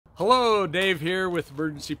Hello, Dave here with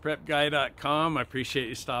emergencyprepguy.com. I appreciate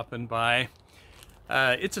you stopping by.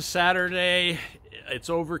 It's a Saturday,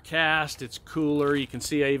 it's overcast, it's cooler. You can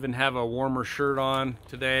see I even have a warmer shirt on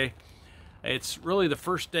today. It's really the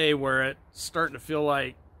first day where it's starting to feel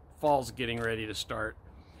like fall's getting ready to start.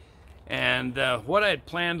 And what I had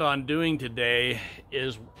planned on doing today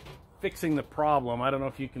is fixing the problem. I don't know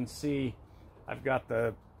if you can see, I've got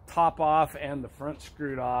the top off and the front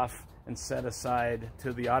screwed off and set aside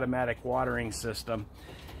to the automatic watering system.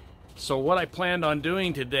 So what I planned on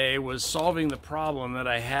doing today was solving the problem that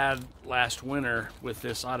I had last winter with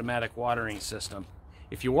this automatic watering system.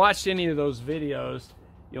 If you watched any of those videos,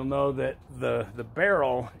 you'll know that the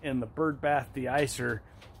barrel in the bird bath deicer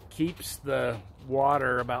keeps the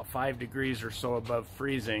water about 5 degrees or so above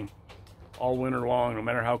freezing all winter long, no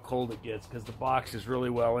matter how cold it gets, because the box is really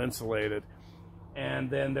well insulated. And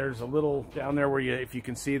then there's a little down there where if you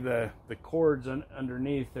can see the cords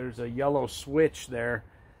underneath, there's a yellow switch there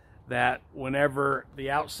that whenever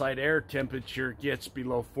the outside air temperature gets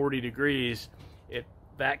below 40 degrees,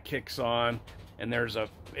 that kicks on, and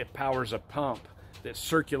it powers a pump that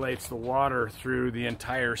circulates the water through the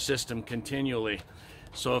entire system continually.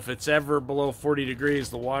 So if it's ever below 40 degrees,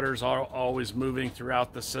 the water's always moving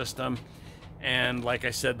throughout the system. And like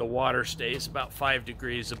I said, the water stays about 5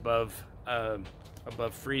 degrees above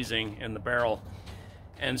freezing in the barrel.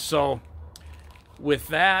 And so with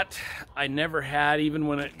that, I never had, even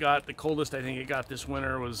when it got the coldest I think it got this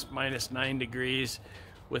winter was -9 degrees.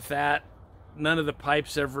 With that, none of the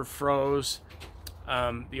pipes ever froze.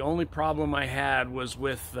 The only problem I had was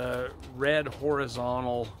with the red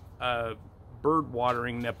horizontal bird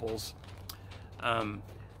watering nipples.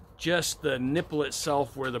 Just the nipple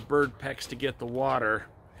itself where the bird pecks to get the water.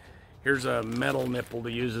 Here's a metal nipple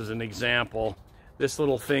to use as an example. This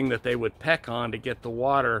little thing that they would peck on to get the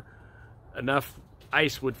water, enough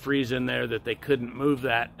ice would freeze in there that they couldn't move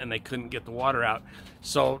that and they couldn't get the water out.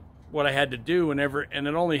 So what I had to do whenever, and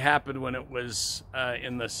it only happened when it was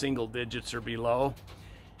in the single digits or below,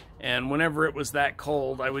 and whenever it was that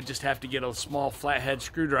cold, I would just have to get a small flathead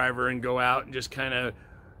screwdriver and go out and just kind of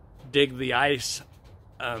dig the ice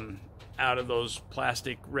out of those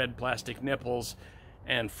red plastic nipples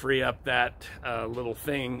and free up that little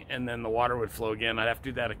thing, and then the water would flow again. I'd have to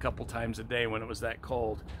do that a couple times a day when it was that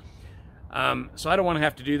cold. So I don't want to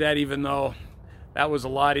have to do that, even though that was a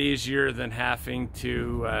lot easier than having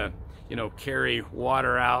to carry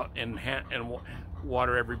water out and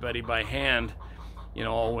water everybody by hand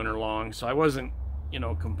all winter long. So I wasn't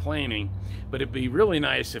complaining, but it'd be really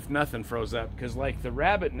nice if nothing froze up, because like the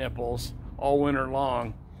rabbit nipples all winter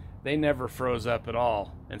long, they never froze up at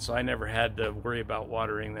all, and so I never had to worry about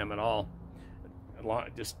watering them at all,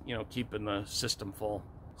 just keeping the system full.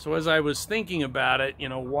 So as I was thinking about it,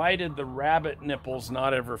 why did the rabbit nipples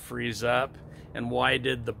not ever freeze up, and why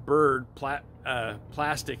did the bird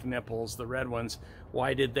plastic nipples, the red ones,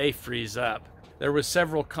 why did they freeze up? There was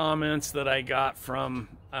several comments that I got from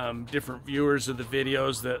different viewers of the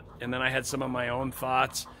videos, and then I had some of my own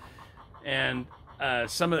thoughts. And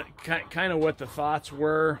some of kind of what the thoughts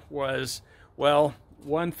was, well,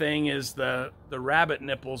 one thing is the rabbit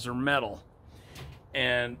nipples are metal,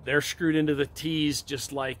 and they're screwed into the T's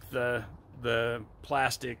just like the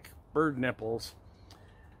plastic bird nipples.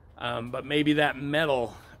 But maybe that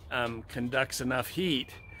metal conducts enough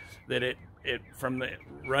heat that it from the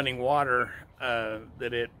running water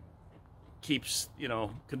that it keeps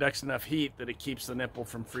conducts enough heat that it keeps the nipple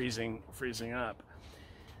from freezing up.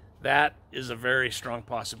 That is a very strong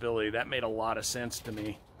possibility. That made a lot of sense to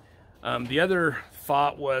me. The other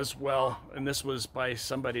thought was, well, and this was by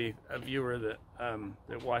somebody, a viewer that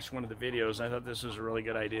watched one of the videos, and I thought this was a really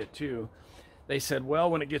good idea too. They said,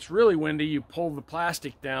 well, when it gets really windy, you pull the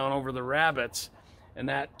plastic down over the rabbits, and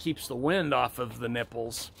that keeps the wind off of the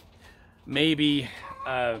nipples. Maybe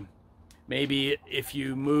if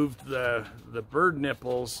you moved the bird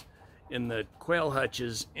nipples in the quail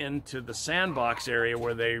hutches into the sandbox area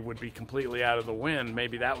where they would be completely out of the wind,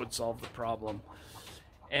 maybe that would solve the problem.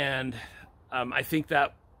 And I think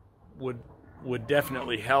that would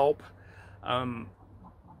definitely help.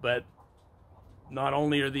 But not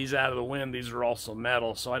only are these out of the wind, these are also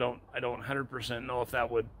metal, so I don't 100% know if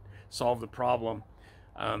that would solve the problem.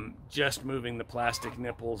 Just moving the plastic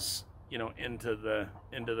nipples into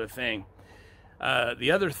the thing.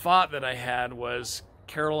 The other thought that I had was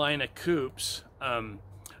Carolina Coops.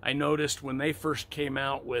 I noticed when they first came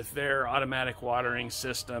out with their automatic watering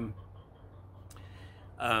system,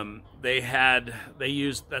 they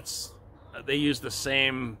used the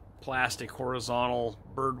same plastic horizontal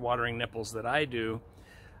bird watering nipples that I do,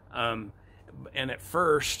 And at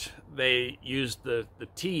first they used the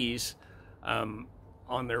T's on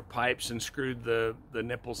their pipes and screwed the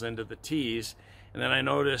nipples into the T's. And then I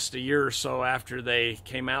noticed a year or so after they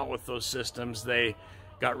came out with those systems, they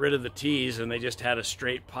got rid of the T's and they just had a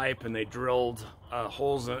straight pipe, and they drilled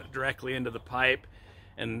holes directly into the pipe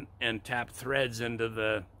and tapped threads into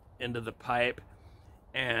the pipe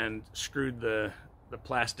and screwed the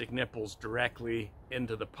plastic nipples directly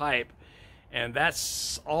into the pipe. And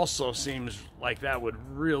that's also seems like that would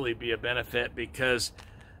really be a benefit, because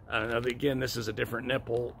again, this is a different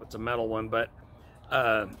nipple, it's a metal one, but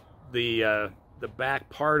the back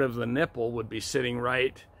part of the nipple would be sitting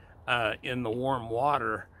right in the warm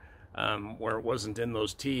water, where it wasn't in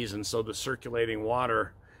those T's, and so the circulating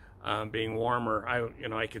water being warmer,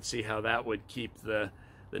 I could see how that would keep the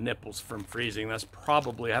nipples from freezing. That's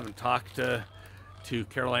probably, I haven't talked to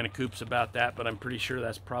Carolina Coops about that, but I'm pretty sure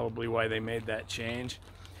that's probably why they made that change.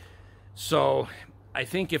 So I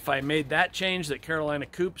think if I made that change that Carolina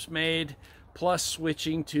Coops made, plus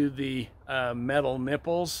switching to the metal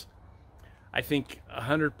nipples, I think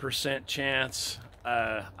 100% chance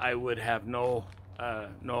I would have no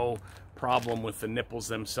problem with the nipples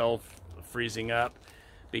themselves freezing up,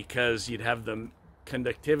 because you'd have the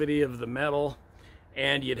conductivity of the metal,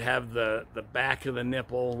 and you'd have the back of the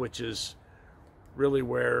nipple, which is really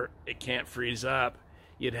where it can't freeze up.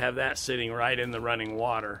 You'd have that sitting right in the running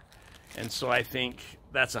water. And so I think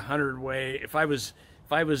that's 100 way. If I was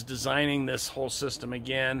designing this whole system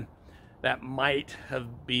again, that might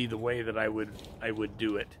be the way that I would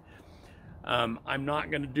do it. I'm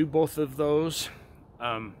not going to do both of those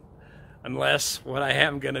unless what I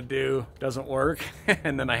am going to do doesn't work,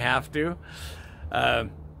 and then I have to.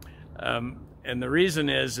 And the reason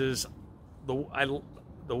is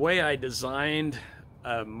the way I designed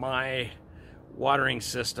my watering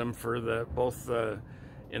system for both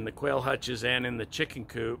in the quail hutches and in the chicken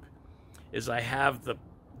coop is I have the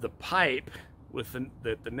pipe with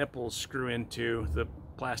the nipples screw into the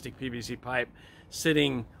plastic PVC pipe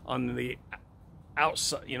sitting on the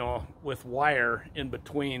outside, with wire in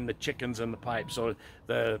between the chickens and the pipe. So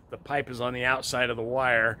the pipe is on the outside of the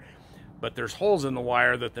wire, but there's holes in the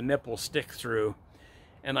wire that the nipples stick through.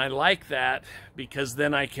 And I like that because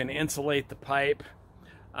then I can insulate the pipe,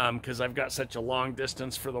 because I've got such a long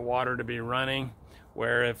distance for the water to be running,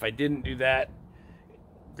 where if I didn't do that,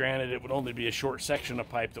 granted it would only be a short section of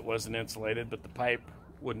pipe that wasn't insulated, but the pipe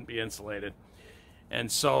wouldn't be insulated.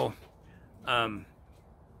 And so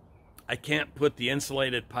I can't put the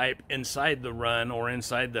insulated pipe inside the run or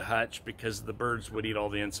inside the hutch, because the birds would eat all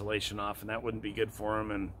the insulation off, and that wouldn't be good for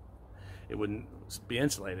them, and it wouldn't be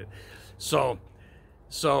insulated. So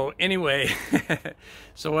anyway,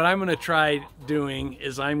 so what I'm going to try doing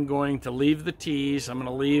is I'm going to leave the T's. I'm going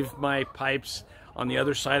to leave my pipes on the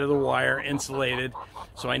other side of the wire insulated.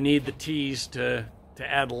 So I need the T's to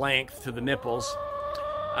add length to the nipples.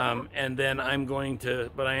 And then I am going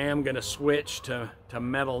to switch to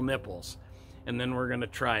metal nipples. And then we're going to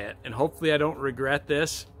try it. And hopefully I don't regret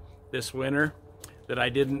this winter, that I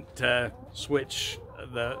didn't switch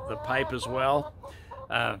the pipe as well.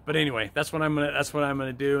 But anyway, that's what I'm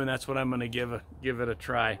gonna do, and that's what I'm gonna give it a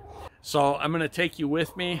try. So I'm gonna take you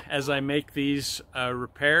with me as I make these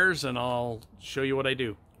repairs, and I'll show you what I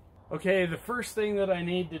do. Okay, the first thing that I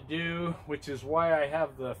need to do, which is why I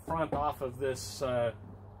have the front off of this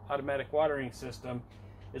automatic watering system,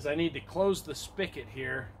 is I need to close the spigot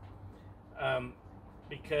here,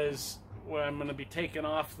 because when I'm going to be taking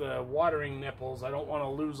off the watering nipples, I don't want to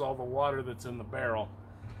lose all the water that's in the barrel.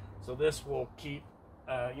 So this will keep,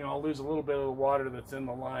 I'll lose a little bit of the water that's in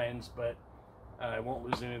the lines, but I won't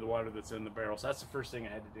lose any of the water that's in the barrel. So that's the first thing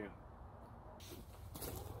I had to do.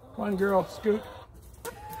 Come on, girl, scoot.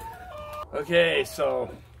 Okay, so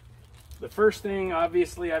the first thing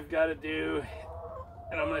obviously I've got to do,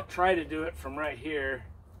 and I'm going to try to do it from right here,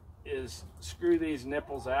 is screw these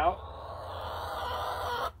nipples out.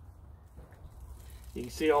 You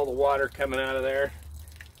can see all the water coming out of there.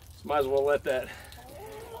 So might as well let that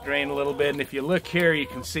drain a little bit. And if you look here, you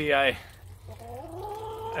can see I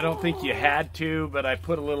don't think you had to, but I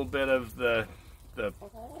put a little bit of the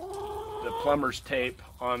plumber's tape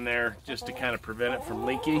on there just to kind of prevent it from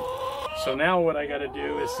leaking. So now what I got to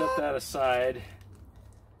do is set that aside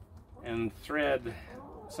and thread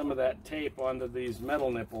some of that tape onto these metal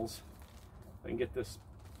nipples. I can get this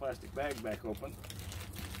plastic bag back open.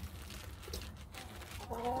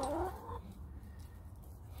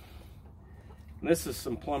 And this is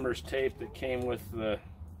some plumber's tape that came with the,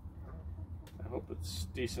 I hope it's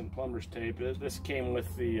decent plumber's tape. This came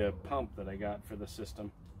with the pump that I got for the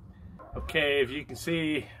system. Okay, if you can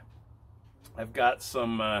see, I've got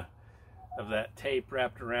some of that tape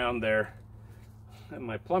wrapped around there. And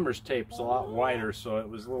my plumber's tape's a lot wider, so it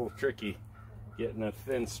was a little tricky getting a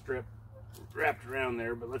thin strip wrapped around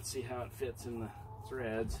there, but let's see how it fits in the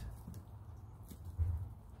threads.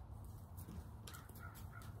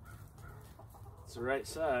 It's the right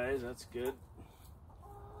size, that's good.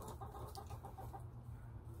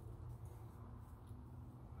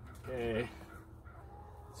 Okay,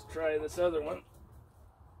 let's try this other one.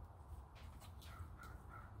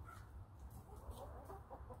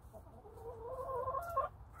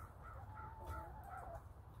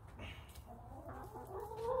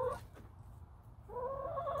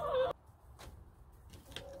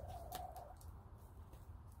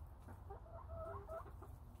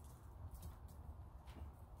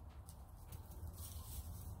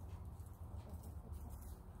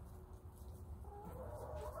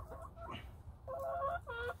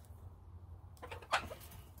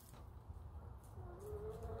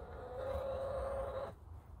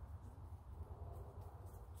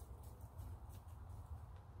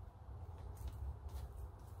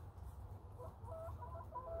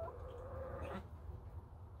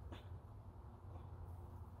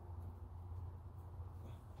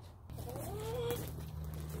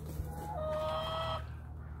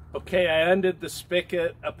 Okay, I undid the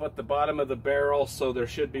spigot up at the bottom of the barrel, so there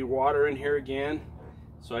should be water in here again.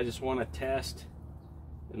 So I just want to test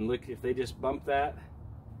and look. If they just bump that,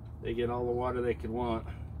 they get all the water they could want.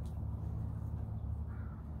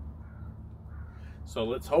 So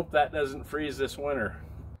let's hope that doesn't freeze this winter.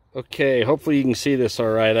 Okay, hopefully you can see this all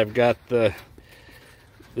right. I've got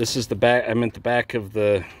this is the back, I'm at the back of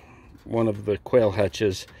one of the quail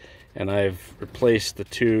hutches, and I've replaced the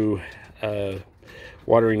two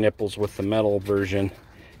watering nipples with the metal version.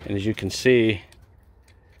 And as you can see,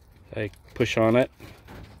 I push on it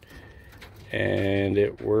and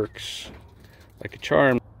it works like a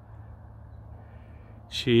charm.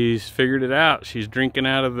 She's figured it out. She's drinking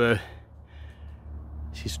out of the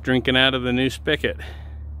new spigot.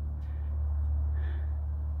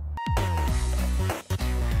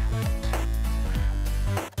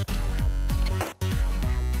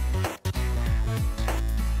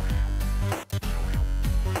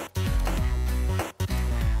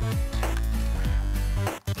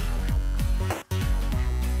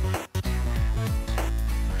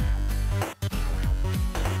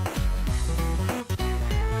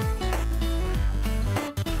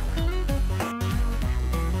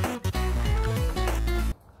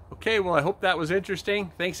 Okay, well, I hope that was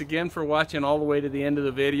interesting. Thanks again for watching all the way to the end of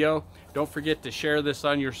the video. Don't forget to share this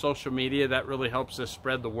on your social media. That really helps us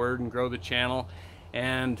spread the word and grow the channel.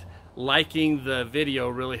 And liking the video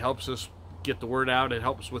really helps us get the word out. It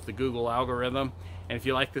helps with the Google algorithm. And if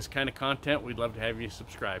you like this kind of content, we'd love to have you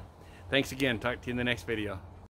subscribe. Thanks again. Talk to you in the next video.